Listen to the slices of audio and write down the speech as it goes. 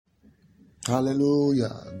Hallelujah.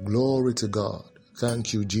 Glory to God.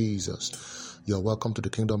 Thank you, Jesus. You're welcome to the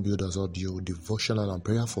Kingdom Builders Audio Devotional and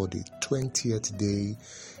Prayer for the 20th day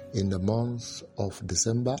in the month of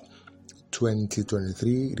December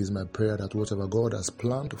 2023. It is my prayer that whatever God has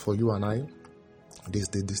planned for you and I, this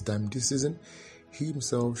day, this time, this season, He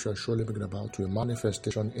Himself shall surely bring about to a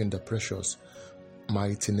manifestation in the precious,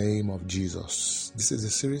 mighty name of Jesus. This is the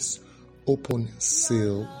series Open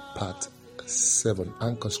Seal Part 7.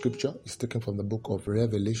 Anchor scripture is taken from the book of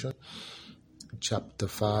Revelation, chapter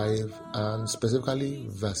 5, and specifically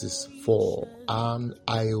verses 4. And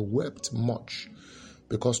I wept much,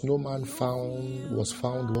 because no man was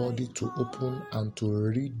found worthy to open and to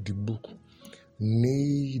read the book,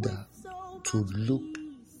 neither to look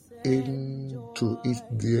into it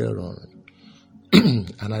thereon.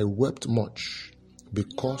 And I wept much,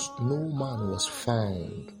 because no man was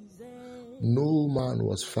found. No man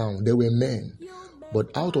was found. There were men, but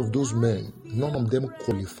out of those men, none of them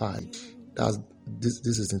qualified. This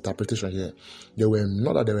is interpretation here.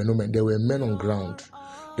 Not that there were no men. There were men on ground.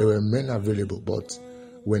 There were men available, but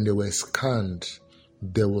when they were scanned,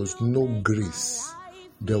 there was no grace.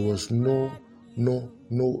 There was no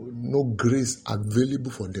grace available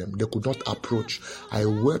for them. They could not approach. I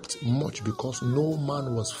wept much, because no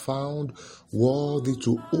man was found worthy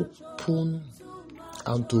to open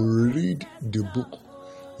and to read the book,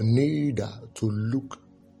 neither to look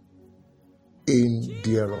in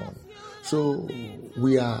thereon. So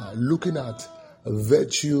we are looking at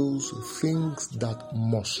virtues, things that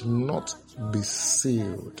must not be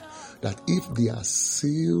sealed. That if they are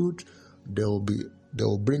sealed, they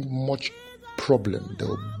will bring much problem. They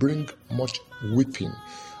will bring much weeping.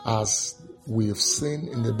 As we have seen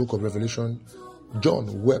in the book of Revelation,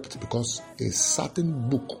 John wept because a certain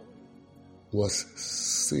book was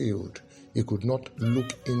sealed. He could not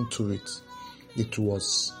look into it. It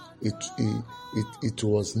was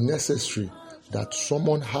necessary that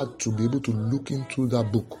someone had to be able to look into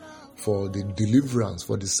that book for the deliverance,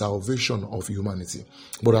 for the salvation of humanity.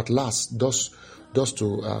 But at last, just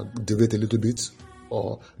to deviate a little bit,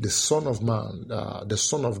 or the Son of Man, the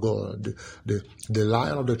Son of God, the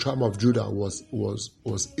Lion of the tribe of Judah was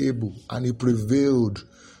able, and he prevailed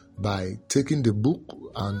by taking the book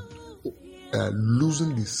and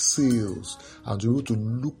losing the seals, and to be able to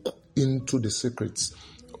look into the secrets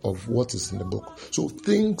of what is in the book. So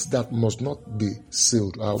things that must not be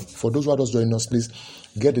sealed. For those who are just joining us, please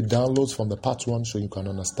get the downloads from the part 1 so you can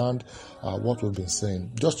understand what we've been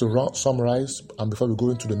saying. Just to summarize, and before we go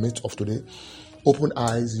into the meat of today, open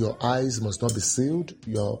eyes. Your eyes must not be sealed.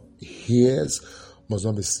 Your ears must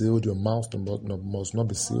not be sealed. Your mouth must not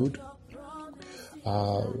be sealed.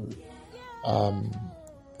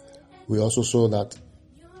 We also saw that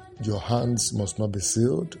your hands must not be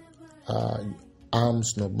sealed.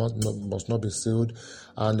 Arms must not be sealed.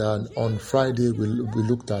 And on Friday, we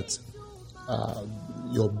looked at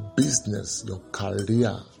your business, your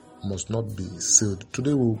career must not be sealed.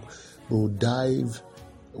 Today, we'll dive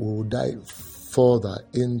further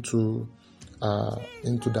into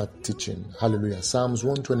that teaching. Hallelujah. Psalms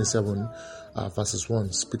 127, verses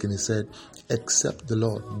 1 speaking, he said, except the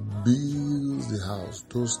Lord builds the house,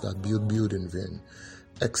 those that build in vain.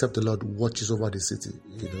 Except the Lord watches over the city.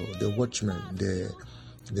 The watchmen, they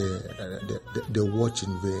watch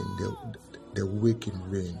in vain. They wake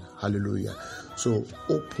in vain. Hallelujah. So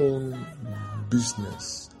open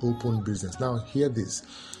business. Now hear this.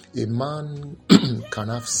 A man can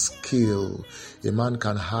have skill. A man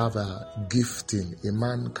can have a gifting. A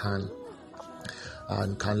man can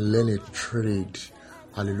learn a trade.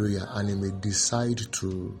 Hallelujah. And he may decide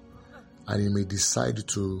to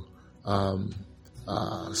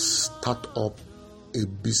start up a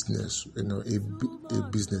business, a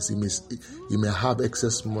business. He may have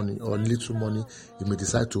excess money or little money. He may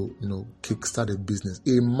decide to, kickstart a business.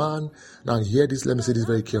 A man, now hear this, let me say this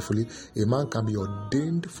very carefully. A man can be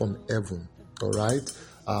ordained from heaven, all right,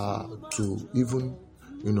 to even,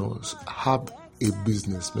 have a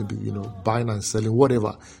business, maybe, buying and selling,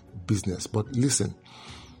 whatever business. But listen,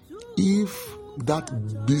 if that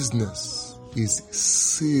business is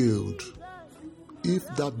sealed,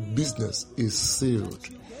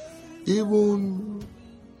 even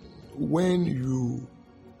when you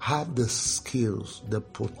have the skills, the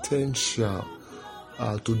potential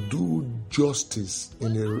to do justice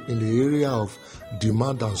in the area of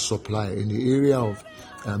demand and supply, in the area of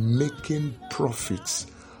making profits,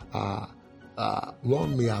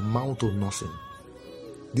 one may amount to nothing.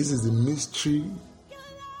 This is the mystery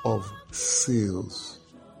of sales,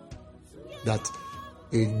 that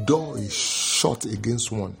a door is shut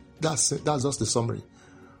against one. That's just the summary.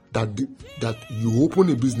 That you open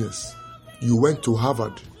a business You went to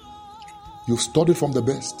Harvard. You studied from the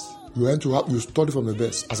best. You studied from the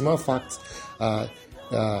best. As a matter of fact,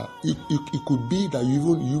 it could be that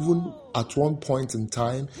you even at one point in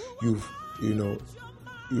time you've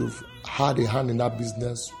had a hand in that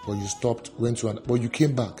business, but you stopped, but you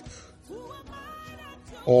came back.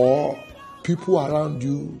 Or people around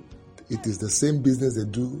you, it is the same business they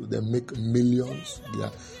do. They make millions.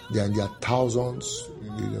 They are in their thousands,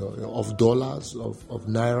 of dollars, of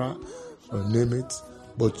naira, name it.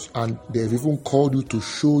 And they've even called you to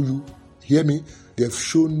show you. Hear me. They've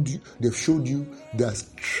showed you there's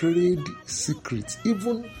trade secrets.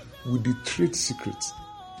 Even with the trade secrets,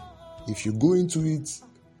 if you go into it,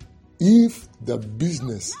 if the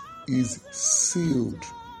business is sealed,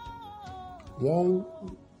 one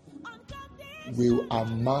will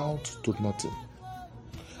amount to nothing.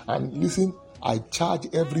 And listen, I charge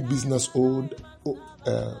every business owner,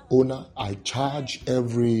 I charge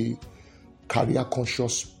every career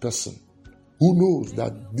conscious person who knows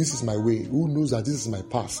that this is my way, who knows that this is my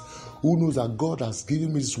path, who knows that God has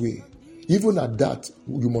given me this way. Even at that,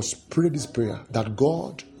 you must pray this prayer that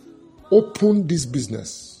God open this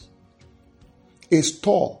business. A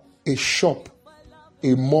store, a shop,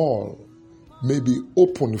 a mall may be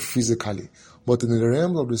open physically, but in the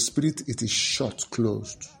realm of the spirit, it is shut,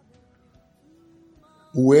 closed.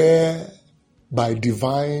 Where by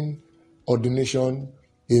divine ordination,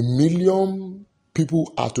 1 million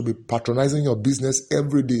people are to be patronizing your business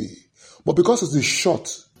every day. But because it is short,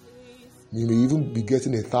 you may even be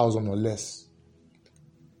getting 1,000 or less.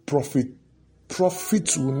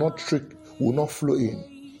 Profits will not flow in.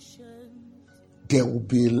 There will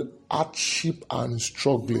be hardship and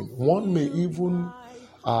struggling. One may even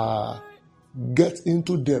get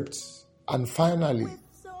into debt, and finally,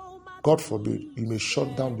 God forbid, you may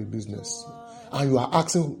shut down the business. And you are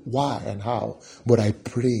asking why and how. But I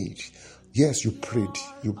prayed. Yes, you prayed.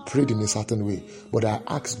 You prayed in a certain way. But I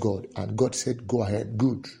asked God, and God said, go ahead,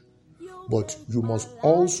 good. But you must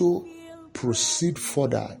also proceed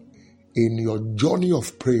further in your journey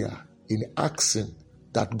of prayer, in asking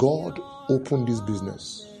that God open this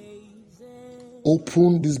business.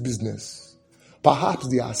 Open this business. Perhaps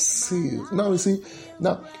they are sealed. Now you see,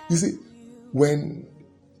 when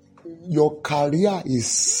your career is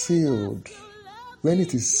sealed, when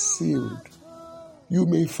it is sealed, you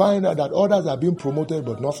may find out that others are being promoted,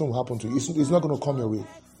 but nothing will happen to you. It's not going to come your way.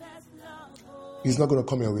 It's not going to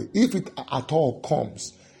come your way. If it at all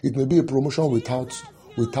comes, it may be a promotion without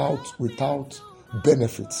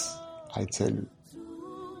benefits. I tell you,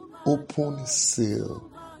 open sale.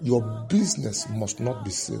 Your business must not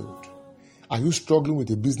be sealed. Are you struggling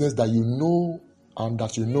with a business that you know and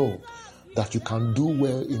that you know that you can do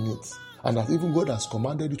well in it, and that even God has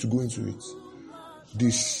commanded you to go into it?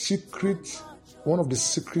 One of the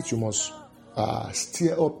secrets you must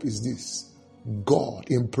stir up is this: God,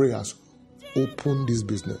 in prayers, open this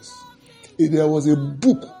business. There was a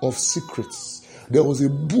book of secrets. There was a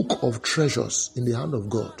book of treasures in the hand of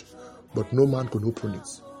God, but no man could open it.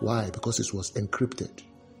 Why? Because it was encrypted.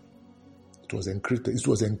 It was encrypted. It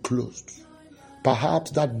was enclosed.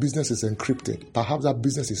 Perhaps that business is encrypted. Perhaps that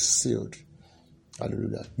business is sealed.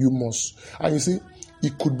 Hallelujah. You must. And you see,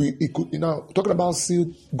 it could, talking about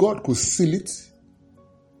sealed, God could seal it.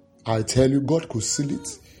 I tell you, God could seal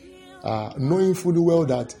it. Knowing fully well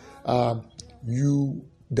that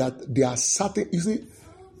there are certain, you see,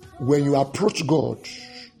 when you approach God,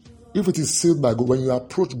 if it is sealed by God, when you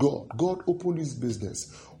approach God, God open His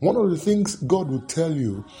business. One of the things God will tell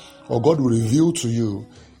you, or God will reveal to you,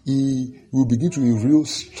 He will begin to reveal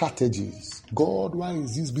strategies. God, why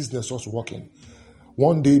is this business also working?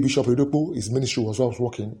 One day, Bishop Edopo, his ministry was also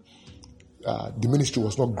working. The ministry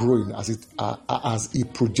was not growing as he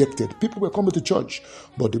projected. People were coming to church,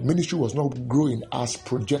 but the ministry was not growing as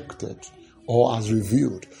projected or as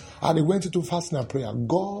revealed. And he went into fasting and prayer.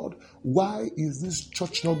 God, why is this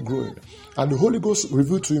church not growing? And the Holy Ghost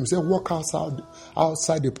revealed to him, said, walk outside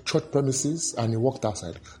the church premises. And he walked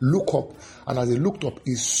outside. Look up. And as he looked up,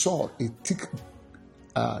 he saw a thick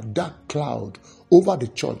dark cloud over the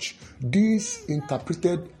church. This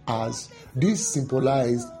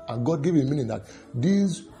symbolized, and God gave a meaning that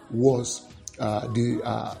this was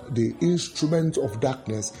the instrument of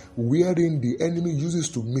darkness wherein the enemy uses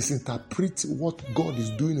to misinterpret what God is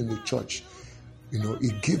doing in the church. He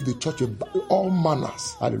gave the church all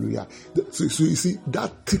manners. Hallelujah. So you see,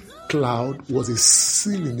 that thick cloud was a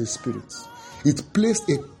seal in the spirit. It placed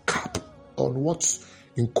a cap on what,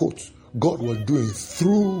 in quotes, God was doing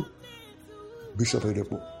through Bishop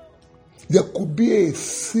Edepo. There could be a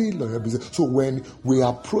seal on your business. So when we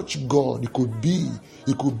approach God, it could be.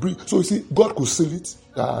 So you see, God could seal it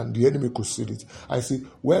and the enemy could seal it. I see,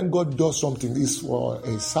 when God does something, it's for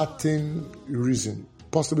a certain reason,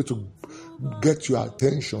 possibly to get your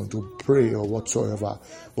attention, to pray or whatsoever.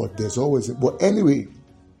 But but anyway,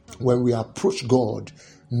 when we approach God,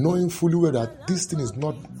 knowing fully well that this thing is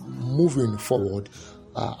not moving forward,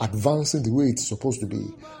 advancing the way it's supposed to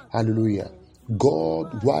be, hallelujah.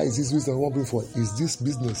 God, why is this business working for? Is this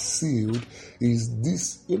business sealed? Is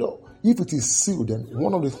this, if it is sealed, then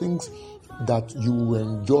one of the things that you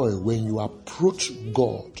will enjoy when you approach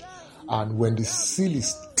God and when the seal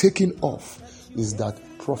is taken off is that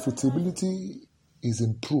profitability is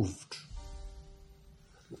improved.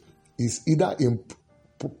 Is either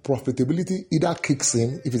profitability either kicks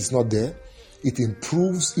in if it's not there, it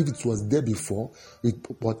improves if it was there before,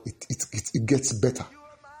 but it gets better.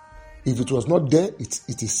 If it was not there, it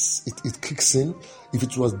kicks in. If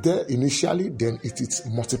it was there initially, then it is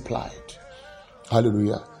multiplied.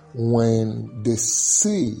 Hallelujah. When they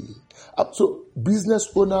see, so business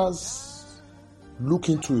owners, look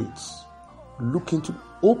into it.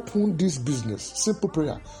 Open this business. Simple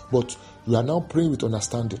prayer. But you are now praying with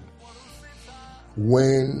understanding.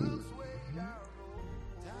 When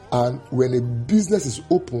a business is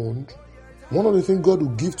opened, one of the things God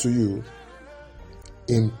will give to you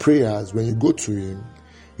in prayers when you go to Him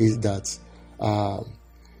is that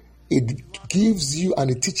it gives you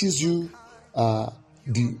and it teaches you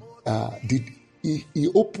He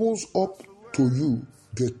opens up to you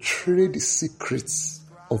the trade secrets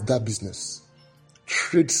of that business.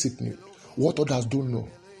 Trade secret, what others don't know.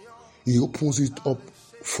 He opens it up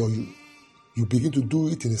for you. You begin to do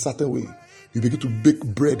it in a certain way. You begin to bake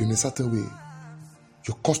bread in a certain way.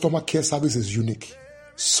 Your customer care service is unique.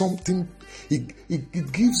 Something,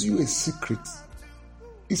 it gives you a secret.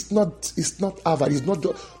 It's not average. It's not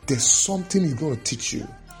just, there's something He's going to teach you.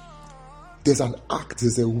 There's an act,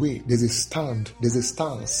 there's a way, there's a stand, there's a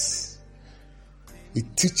stance.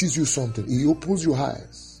 It teaches you something. He opens your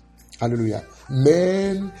eyes. Hallelujah.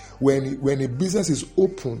 Men, when a business is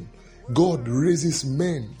open, God raises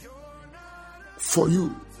men for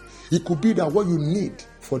you. It could be that what you need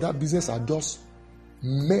for that business are just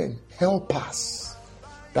men, helpers,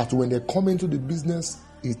 that when they come into the business,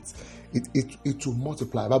 it will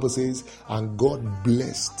multiply. The Bible says, and God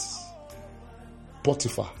blessed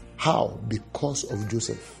Potiphar. How? Because of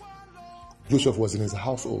Joseph. Joseph was in his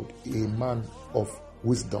household, a man of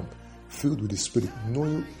wisdom, filled with the Spirit,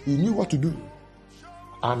 knowing he knew what to do,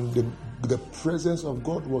 and the presence of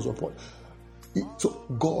God was upon. So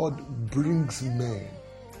God brings men.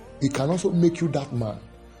 He can also make you that man,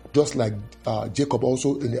 just like Jacob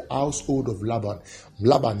also in the household of Laban.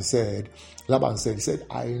 Laban said, he said,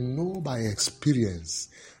 I know by experience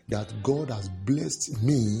that God has blessed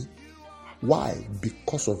me. Why?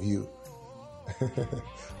 Because of you.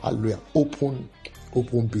 Hallelujah. Open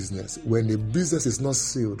business. When the business is not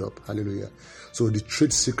sealed up, hallelujah. So the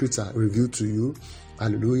trade secrets are revealed to you.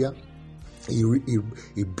 Hallelujah.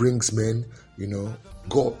 He brings men,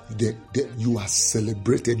 God, you are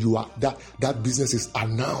celebrated. You are that business is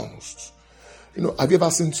announced. Have you ever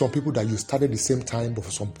seen some people that you started the same time, but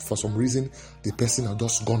for some reason the person has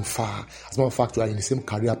just gone far? As a matter of fact, you are in the same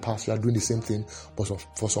career path, you are doing the same thing, but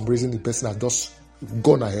for some reason the person has just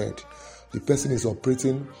gone ahead. The person is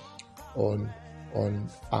operating on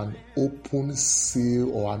an open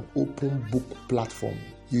seal or an open book platform.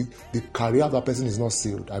 The career of that person is not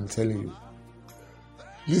sealed. I'm telling you.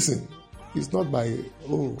 Listen, it's not by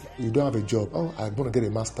you don't have a job. Oh, I'm going to get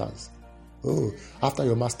a master's. Oh, after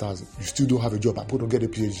your master's, you still don't have a job. I'm going to get a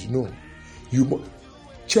PhD. No, you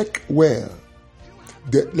check well.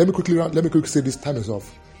 Let me quickly say this time is off.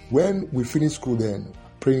 When we finish school, then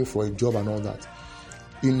praying for a job and all that.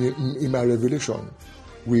 In my revelation,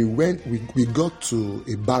 we got to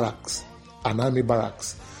a barracks, an army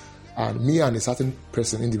barracks, and me and a certain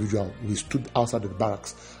individual, we stood outside the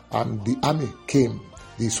barracks, and the army came.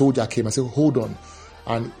 The soldier came and said, hold on.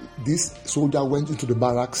 And this soldier went into the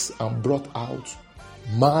barracks and brought out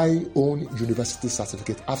my own university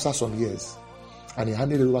certificate after some years. And he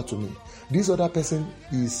handed it over to me. This other person,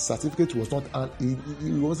 his certificate was not, he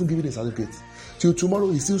wasn't given a certificate. Till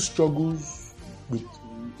tomorrow, he still struggles with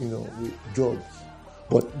jobs.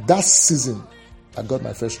 But that season, I got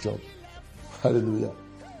my first job. Hallelujah.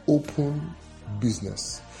 Open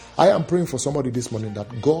business. I am praying for somebody this morning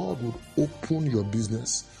that God will open your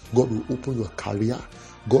business. God will open your career.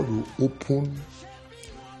 God will open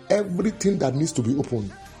everything that needs to be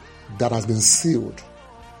opened that has been sealed.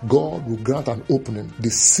 God will grant an opening.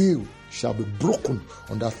 The seal shall be broken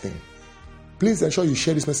on that thing. Please ensure you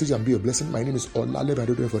share this message and be a blessing. My name is Olale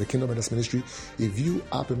Badodo for the Kingdom Builders Ministry. If you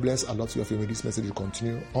have been blessed, I'd love to hear from you. This message will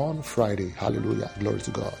continue on Friday. Hallelujah. Glory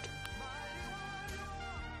to God.